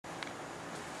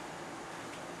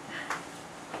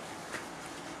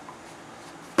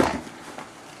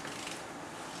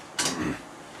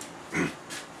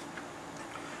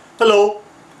Hello,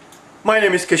 my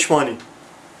name is Keshwani.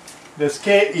 That's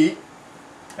K-E-S-H-W-A-N-I,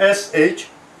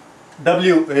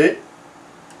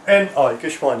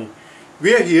 Keshwani.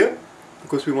 We are here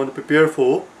because we want to prepare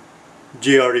for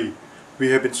GRE.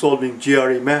 We have been solving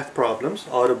GRE math problems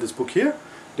out of this book here,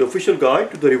 the official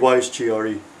guide to the revised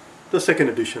GRE, the second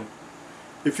edition.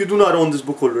 If you do not own this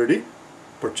book already,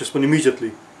 purchase one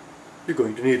immediately. You're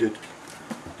going to need it.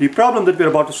 The problem that we're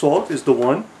about to solve is the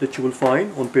one that you will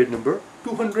find on page number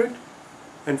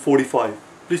 245.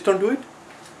 Please turn to it.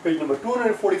 Page number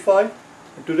 245,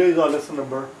 and today is our lesson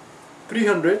number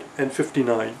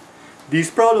 359.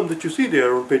 These problems that you see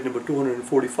there on page number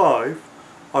 245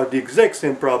 are the exact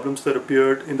same problems that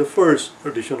appeared in the first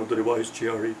edition of the revised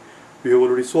GRE. We have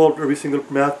already solved every single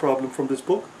math problem from this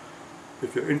book.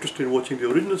 If you're interested in watching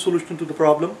the original solution to the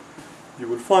problem, you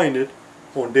will find it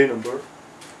on day number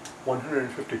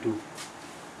 152.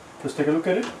 Let's take a look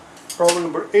at it. Problem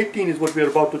number 18 is what we are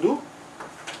about to do.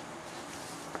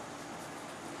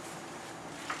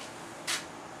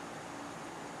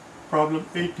 Problem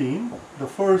 18, the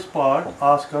first part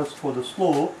asks us for the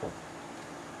slope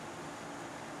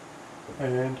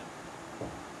and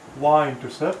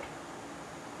y-intercept.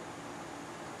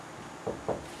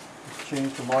 Let's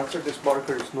change the marker. This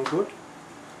marker is no good.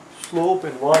 Slope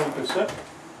and y-intercept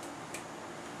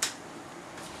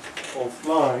of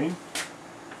line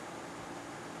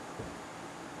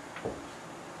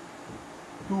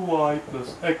 2y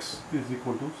plus x is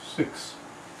equal to 6.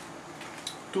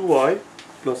 2y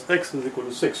plus x is equal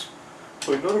to 6.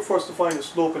 So in order for us to find the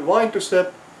slope and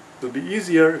y-intercept, it will be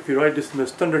easier if we write this in the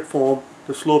standard form,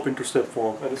 the slope-intercept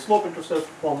form. And the slope-intercept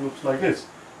form looks like this.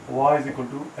 Y is equal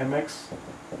to mx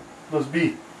plus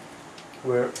b,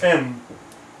 where m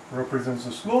represents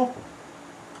the slope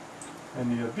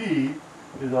and here b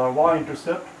is our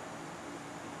y-intercept.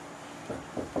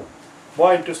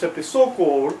 Y-intercept is so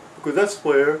called because that's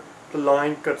where the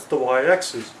line cuts the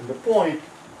y-axis. And the point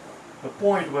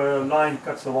where a line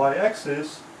cuts the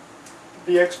y-axis,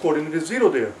 the x-coordinate is 0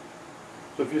 there.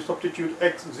 So if you substitute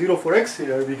x0 for x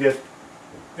here, we get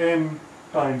m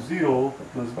times 0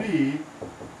 plus b,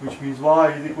 which means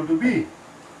y is equal to b.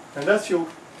 And that's your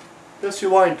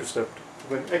y-intercept.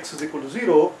 When x is equal to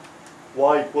 0,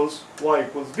 y equals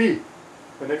b.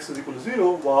 When x is equal to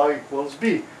 0, y equals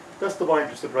b. That's the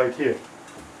y-intercept right here.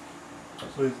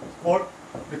 So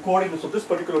the coordinates of this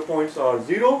particular points are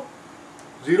 0,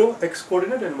 x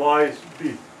coordinate, and y is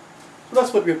b. So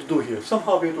that's what we have to do here.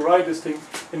 Somehow we have to write this thing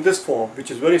in this form, which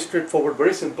is very straightforward,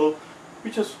 very simple. We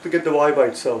just have to get the y by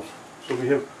itself. So we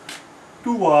have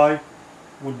 2y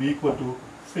would be equal to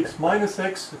 6 minus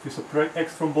x if we subtract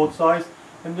x from both sides,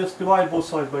 and just divide both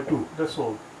sides by 2. That's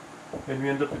all. And we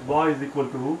end up with y is equal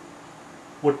to,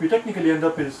 what we technically end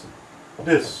up is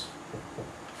this.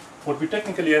 What we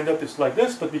technically end up is like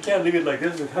this, but we can't leave it like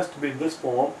this. It has to be in this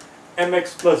form,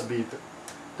 mx plus b.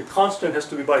 The constant has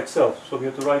to be by itself. So we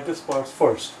have to write this part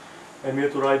first. And we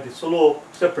have to write the slope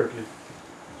separately.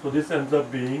 So this ends up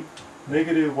being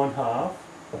negative 1/2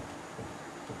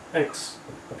 x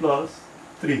plus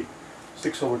 3.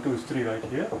 6 over 2 is 3 right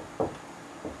here.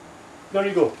 There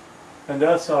you go. And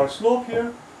that's our slope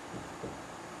here.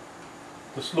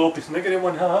 The slope is negative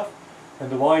 1/2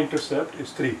 and the y-intercept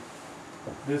is 3.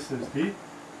 This is the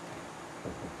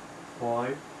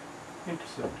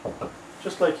y-intercept.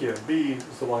 Just like here, b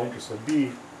is the y-intercept,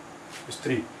 b is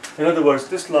 3. In other words,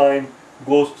 this line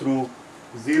goes through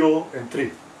 0 and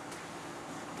 3.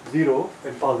 0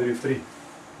 and positive 3.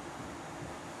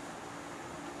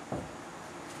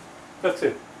 That's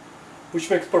it. Which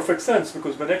makes perfect sense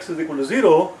because when x is equal to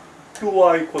 0,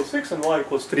 2y equals 6 and y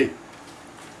equals 3.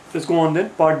 Let's go on then,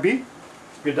 part B.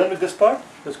 We're done with this part.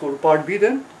 Let's go to part B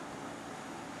then.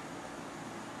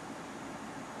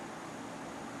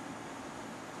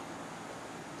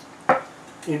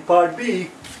 In part B,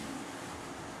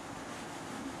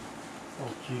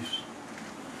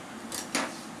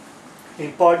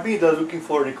 in part B, they're looking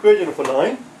for an equation of a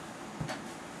line.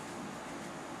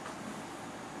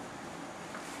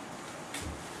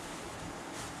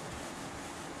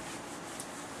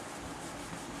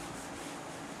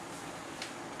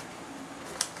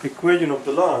 Equation of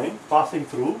the line passing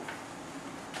through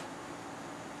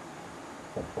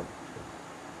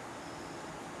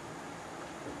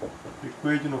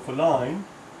equation of a line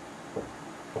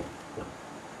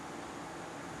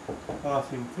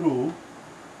passing through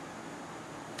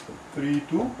 3,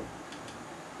 2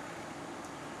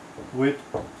 with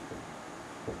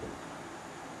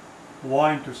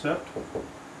y-intercept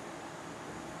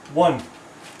 1.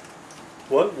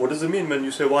 Well, what does it mean when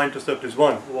you say y-intercept is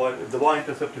 1? Well, if the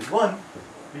y-intercept is 1,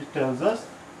 it tells us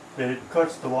that it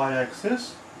cuts the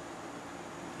y-axis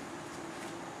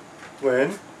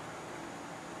when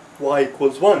y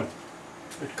equals 1.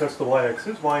 It cuts the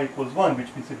y-axis, y equals 1,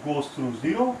 which means it goes through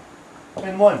 0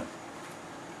 and 1.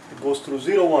 It goes through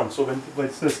 0, 1. So when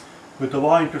it says with the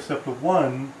y-intercept of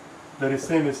 1, that is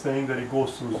same as saying that it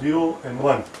goes through 0 and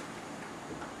 1.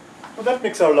 So that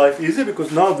makes our life easy,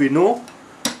 because now we know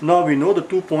the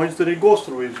 2 points that it goes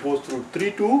through. It goes through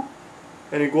 3, 2,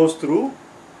 and it goes through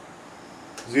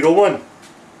 0, 1.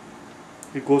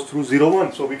 It goes through 0,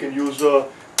 1. So we can use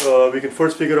we can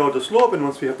first figure out the slope, and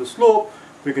once we have the slope,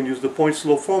 we can use the point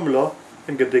slope formula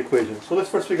and get the equation. So let's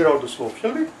first figure out the slope,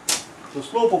 shall we? The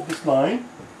slope of this line,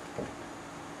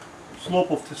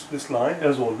 this line,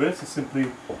 as always, is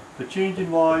simply the change in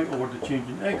y over the change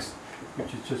in x,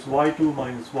 which is just y2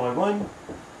 minus y1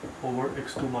 over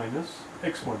x2 minus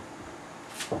x1.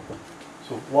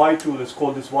 So y2, let's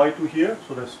call this y2 here.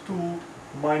 So that's 2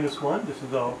 minus 1. This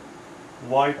is our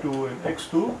y2 and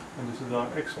x2, and this is our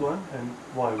x1 and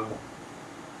y1.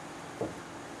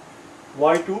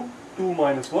 y2, 2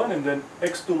 minus 1, and then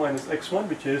x2 minus x1,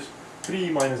 which is 3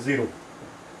 minus 0,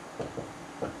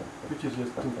 which is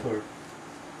just 2/3.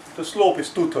 The slope is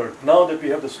 2/3. Now that we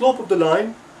have the slope of the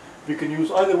line, we can use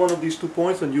either one of these 2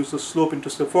 points and use the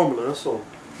slope-intercept formula. That's all.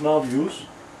 Now we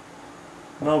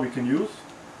can use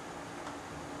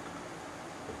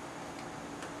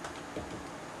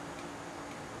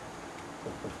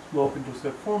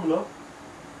slope-intercept formula,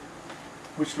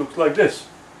 which looks like this.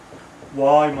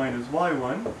 Y minus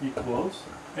y1 equals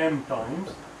m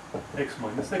times x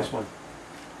minus x1.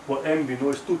 Well, m we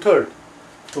know is 2/3.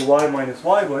 So y minus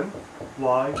y1,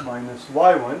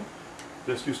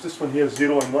 let's use this one here,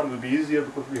 0 and 1 will be easier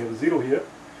because we have a 0 here.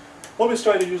 Always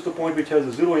try to use the point which has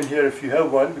a 0 in here if you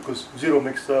have one, because 0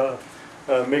 makes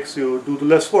you do the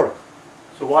less work.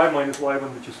 So y minus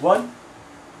y1, which is 1,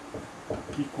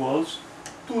 equals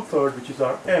 2/3, which is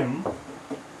our m,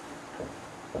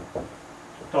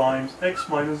 times x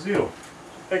minus 0.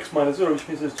 X minus 0, which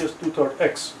means it's just 2/3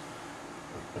 x.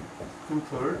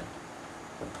 2/3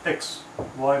 x.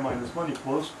 Y minus 1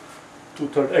 equals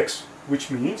 2/3 x,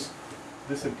 which means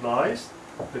this implies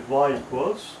that y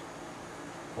equals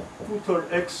 2/3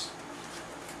 x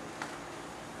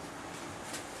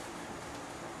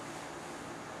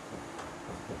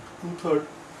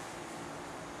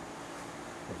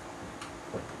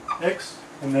x,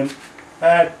 and then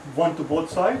add 1 to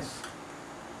both sides.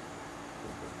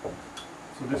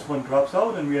 So this one drops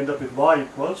out, and we end up with y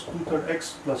equals 2/3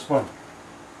 x plus 1.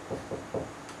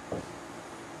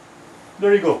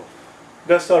 There you go.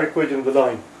 That's our equation of the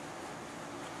line.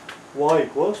 Y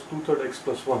equals 2/3 x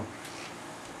plus 1.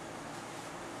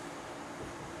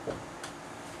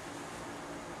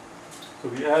 So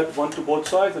we add 1 to both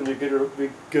sides, and we get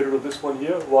rid of this one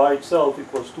here. Y itself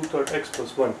equals 2/3 x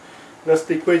plus 1. That's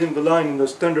the equation of the line in the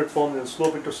standard form, in the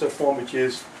slope-intercept form, which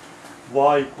is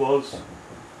y equals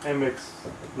mx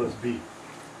plus b.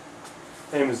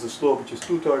 M is the slope, which is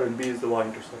 2/3, and b is the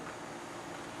y-intercept,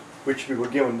 which we were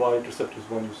given. Y-intercept is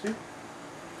 1, you see.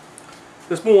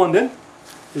 Let's move on then.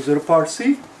 Is there a part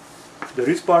C? There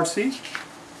is part C.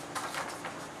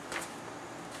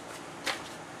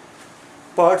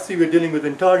 Part C, we're dealing with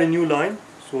an entirely new line,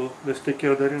 so let's take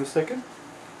care of that in a second.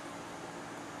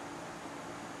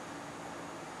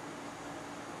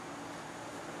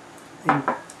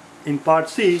 In part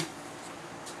C,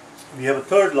 we have a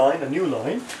third line, a new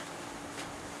line.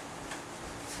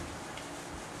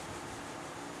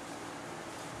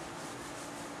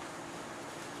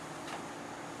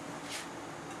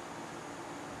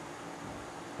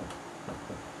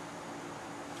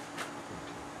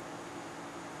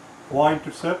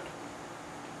 Y-intercept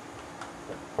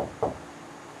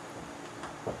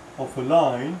of a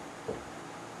line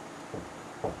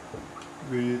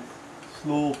with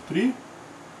slope 3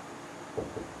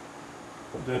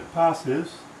 that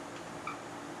passes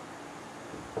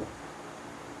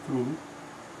through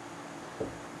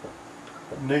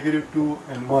 -2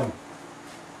 and 1.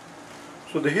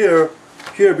 So here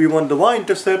we want the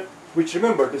y-intercept, which,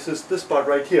 remember, this is this part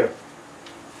right here.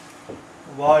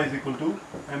 Y is equal to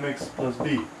mx plus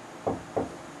b.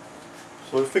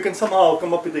 So if we can somehow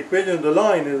come up with the equation of the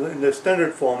line in the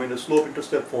standard form, in the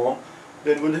slope-intercept form,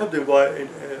 then we'll have the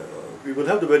we will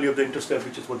have the value of the intercept,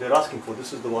 which is what they're asking for.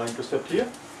 This is the y-intercept here.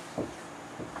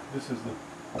 This is the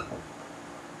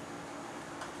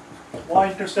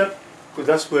y-intercept, because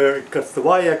that's where it cuts the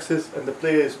y-axis, and the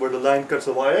place where the line cuts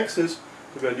the y-axis,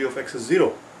 the value of x is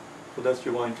 0. So that's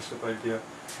your y-intercept right there.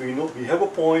 We know we have a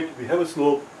point, we have a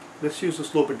slope. Let's use the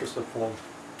slope-intercept form.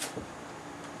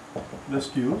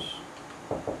 Let's use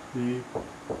the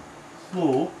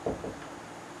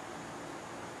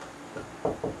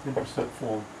slope-intercept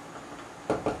form.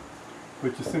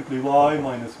 which is simply y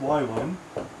minus y1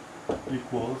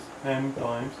 equals m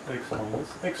times x minus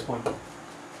x1.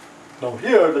 Now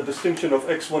here the distinction of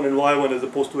x1 and y1 as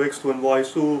opposed to x2 and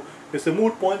y2 is a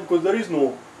moot point because there is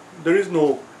no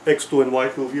x2 and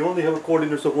y2. We only have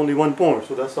coordinates of only one point,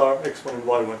 so that's our x1 and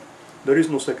y1. There is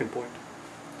no second point.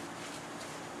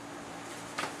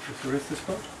 Let's erase this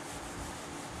part.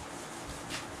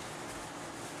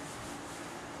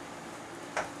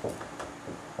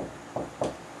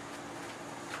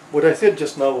 What I said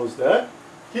just now was that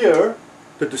here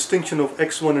the distinction of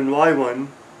x1 and y1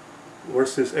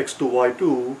 versus x2,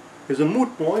 y2 is a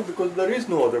moot point because there is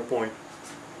no other point.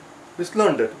 Let's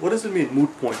learn that. What does it mean,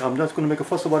 moot point? I'm not going to make a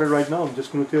fuss about it right now. I'm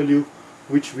just going to tell you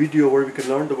which video where we can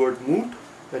learn the word moot,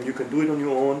 and you can do it on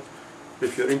your own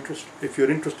if you're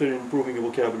interested in improving your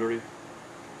vocabulary.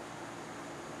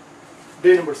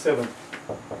 Day number 7.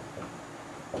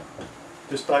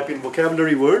 Just type in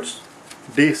vocabulary words,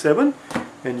 day 7,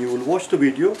 and you will watch the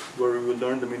video where we will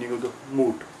learn the meaning of the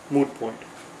moot point.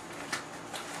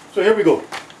 So here we go.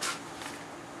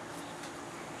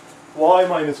 Y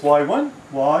minus y1,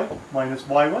 y minus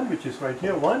y1, which is right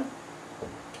here, 1,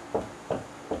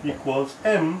 equals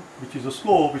m, which is a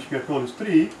slope, which we are told is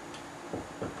 3,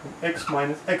 and x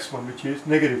minus x1, which is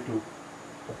negative 2.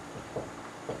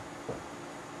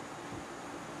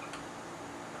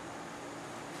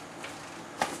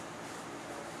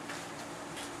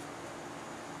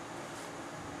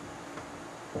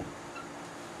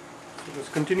 So let's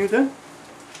continue then.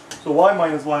 So y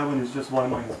minus y1 is just y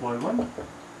minus y1.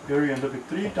 Here you end up with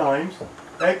 3 times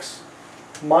x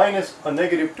minus a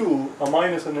negative 2. A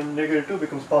minus and a negative 2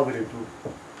 becomes positive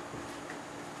 2.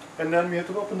 And then we have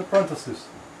to open the parenthesis.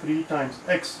 3 times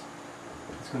x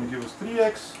is going to give us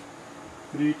 3x.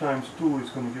 3 times 2 is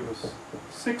going to give us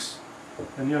 6.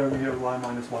 And here we have y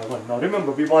minus y1. Now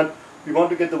remember, we want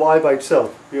to get the y by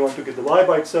itself. We want to get the y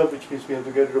by itself, which means we have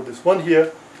to get rid of this 1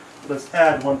 here. Let's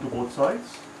add 1 to both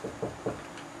sides.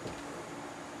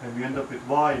 And we end up with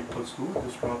y equals 2,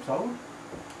 this drops out,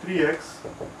 3x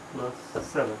plus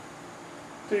 7.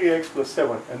 3x plus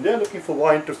 7. And they're looking for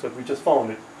y-intercept, we just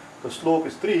found it. The slope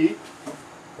is 3,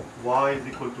 y is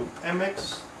equal to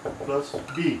mx plus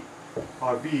b.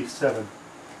 Our b is 7.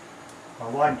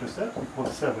 Our y-intercept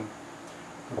equals 7.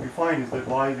 What we find is that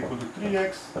y is equal to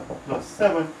 3x plus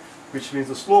 7, which means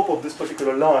the slope of this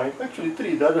particular line, actually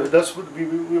 3, that's what we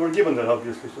were given that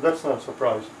obviously, so that's not a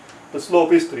surprise. The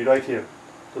slope is 3 right here.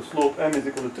 The slope m is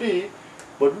equal to 3,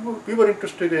 but we were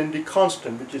interested in the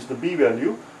constant, which is the b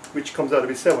value, which comes out to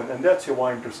be 7, and that's your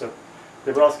y-intercept.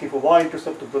 They were asking for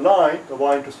y-intercept of the line, the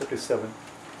y-intercept is 7.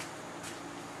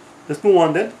 Let's move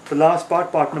on then. The last part,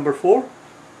 part number 4.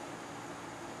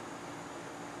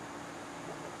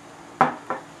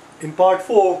 In part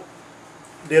 4,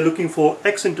 they are looking for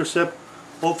x-intercept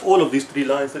of all of these 3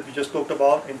 lines that we just talked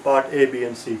about in part A, B,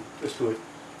 and C. Let's do it.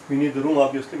 We need the room,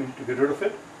 obviously, we need to get rid of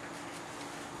it.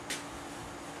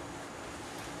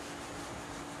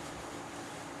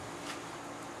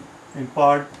 In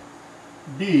part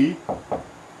D,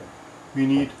 we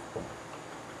need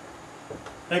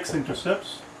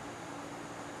x-intercepts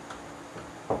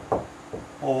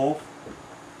of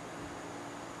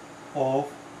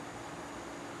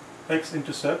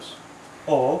x-intercepts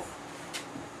of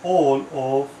all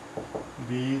of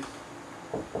these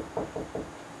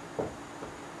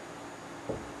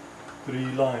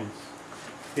 3 lines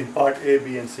in part A,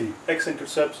 B, and C.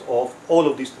 X-intercepts of all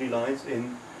of these 3 lines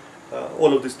in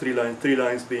all of these 3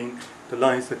 lines being the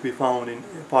lines that we found in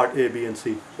part A, B, and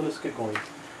C. So let's get going.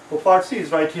 Well, part C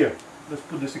is right here. Let's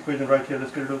put this equation right here.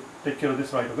 Let's take care of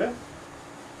this right away.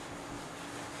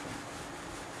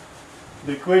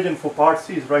 The equation for part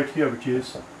C is right here, which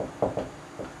is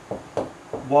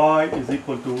y is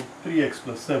equal to 3x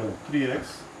plus 7.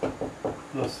 3x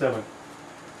plus 7.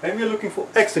 And we are looking for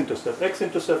x-intercept.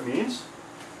 X-intercept means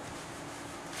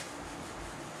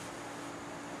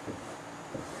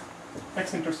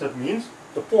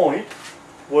the point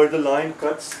where the line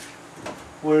cuts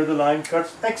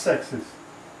x-axis.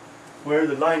 Where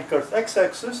the line cuts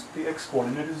x-axis, the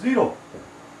x-coordinate is 0.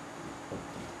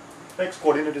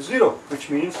 X-coordinate is 0, which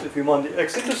means if we want the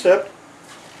x-intercept,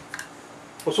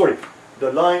 the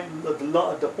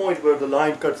point where the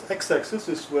line cuts x-axis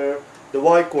is where the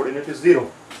y-coordinate is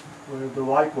 0. Where the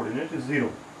y-coordinate is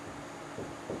 0.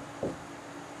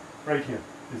 Right here.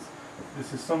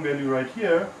 This is some value right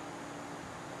here,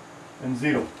 and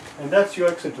 0. And that's your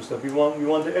x-intercept. We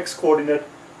want the x-coordinate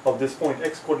of this point.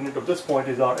 X-coordinate of this point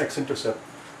is our x-intercept.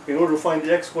 In order to find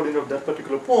the x-coordinate of that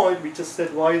particular point, we just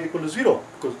said y is equal to 0,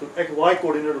 because the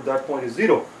y-coordinate of that point is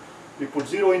 0. We put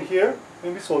 0 in here,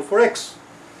 and we solve for x.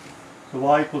 So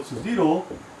y equals to 0,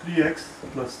 3x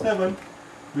plus 7,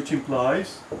 which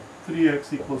implies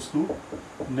 3x equals to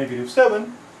negative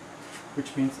 7,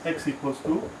 which means x equals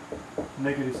to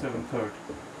negative 7/3.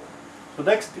 So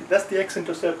that's the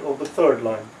x-intercept of the third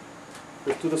line.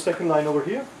 Let's do the second line over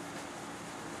here.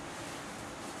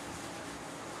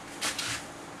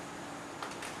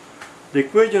 The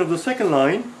equation of the second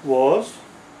line was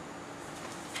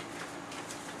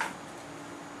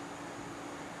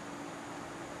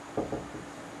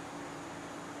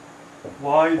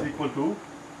y is equal to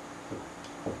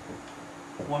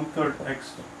 1/3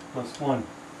 x plus 1.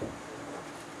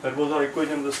 That was our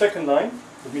equation of the second line.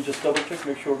 Let me just double check,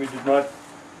 make sure we did not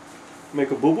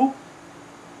make a boo-boo.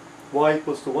 Y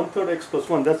equals to 1/3 x plus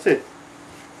 1, that's it.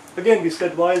 Again, we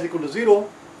said y is equal to 0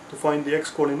 to find the x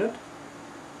coordinate.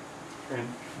 And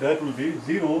that will be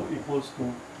 0 equals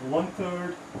to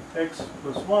 1/3 x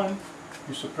plus 1.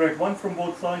 You subtract 1 from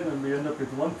both sides and we end up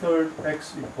with 1/3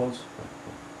 x equals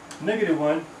negative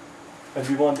 1. And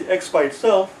we want the x by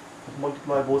itself.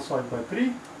 Multiply both sides by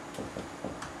 3.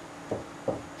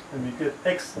 And we get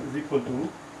x is equal to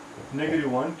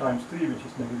negative 1 times 3, which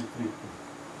is negative 3.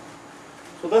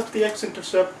 So that's the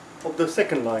x-intercept of the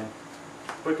second line.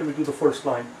 Where can we do the first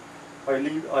line?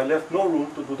 I left no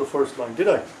room to do the first line, did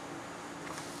I?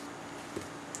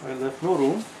 I left no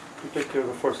room to take care of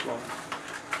the first line.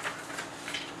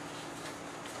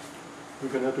 We're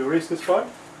going to have to erase this part.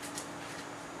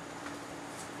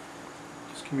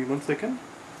 Just give me 1 second.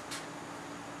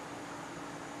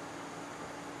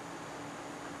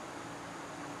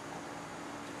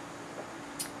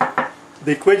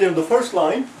 The equation of the first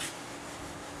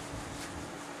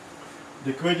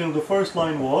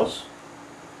line, was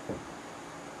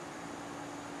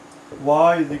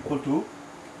y is equal to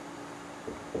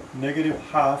negative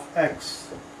half x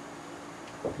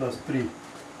plus 3.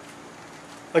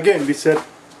 Again, we said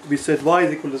y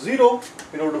is equal to 0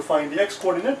 in order to find the x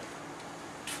coordinate.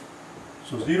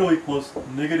 So 0 equals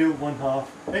negative 1/2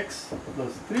 x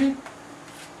plus 3.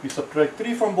 We subtract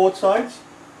 3 from both sides.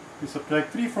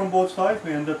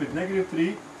 We end up with negative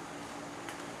 3.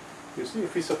 You see,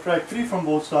 if we subtract 3 from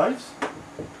both sides,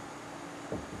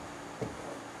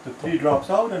 the 3 drops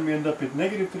out and we end up with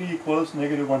negative 3 equals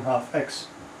negative 1/2 x.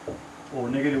 Or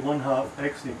negative 1/2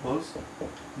 x equals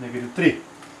negative 3.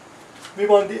 We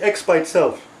want the x by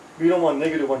itself. We don't want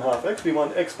negative 1/2 x, we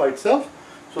want x by itself.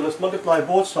 So let's multiply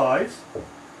both sides.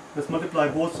 Let's multiply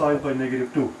both sides by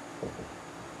negative 2.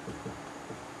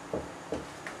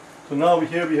 So now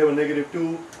here we have a negative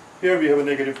 2, here we have a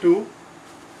negative 2,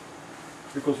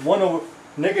 because 1 over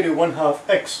negative 1/2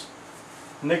 x,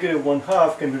 negative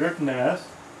 1/2 can be written as,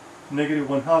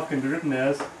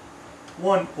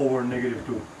 1 over negative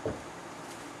 2.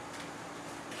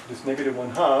 This negative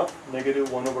 1/2,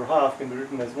 negative 1 over half can be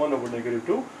written as 1 over negative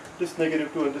 2. This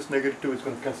negative 2 and this negative 2 is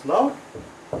going to cancel out.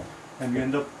 And we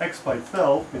end up x by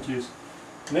itself, which is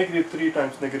negative 3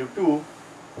 times negative 2,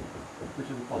 which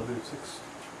is a positive 6.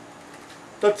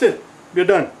 That's it. We're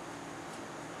done.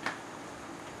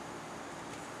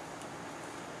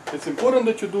 It's important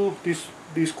that you do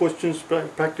these questions,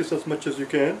 practice as much as you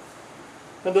can.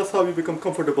 And that's how you become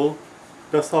comfortable.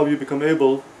 That's how you become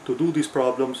able to do these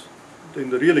problems in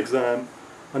the real exam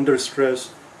under stress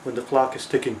when the clock is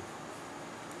ticking.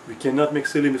 We cannot make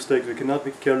silly mistakes. We cannot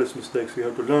make careless mistakes. You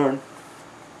have to learn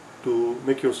to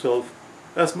make yourself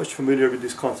as much familiar with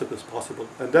this concept as possible.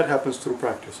 And that happens through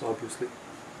practice, obviously.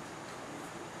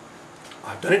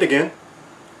 I've done it again.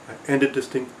 I ended this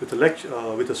thing with a lecture,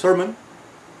 with a sermon.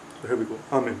 So here we go.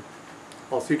 Amen.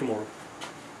 I'll see you tomorrow.